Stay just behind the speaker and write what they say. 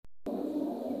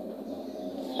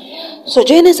So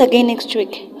join us again next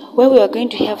week, where we are going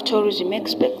to have tourism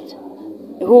experts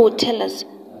who will tell us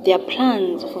their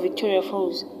plans for Victoria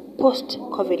Falls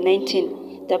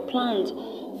post-COVID-19, their plans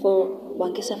for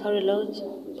Wangi Safari Lodge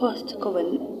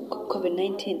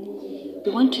post-COVID-19.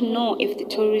 We want to know if the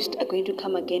tourists are going to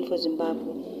come again for Zimbabwe.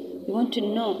 We want to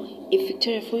know if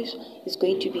Victoria Falls is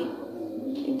going to be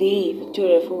the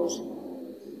Victoria Falls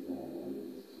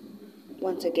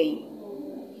once again.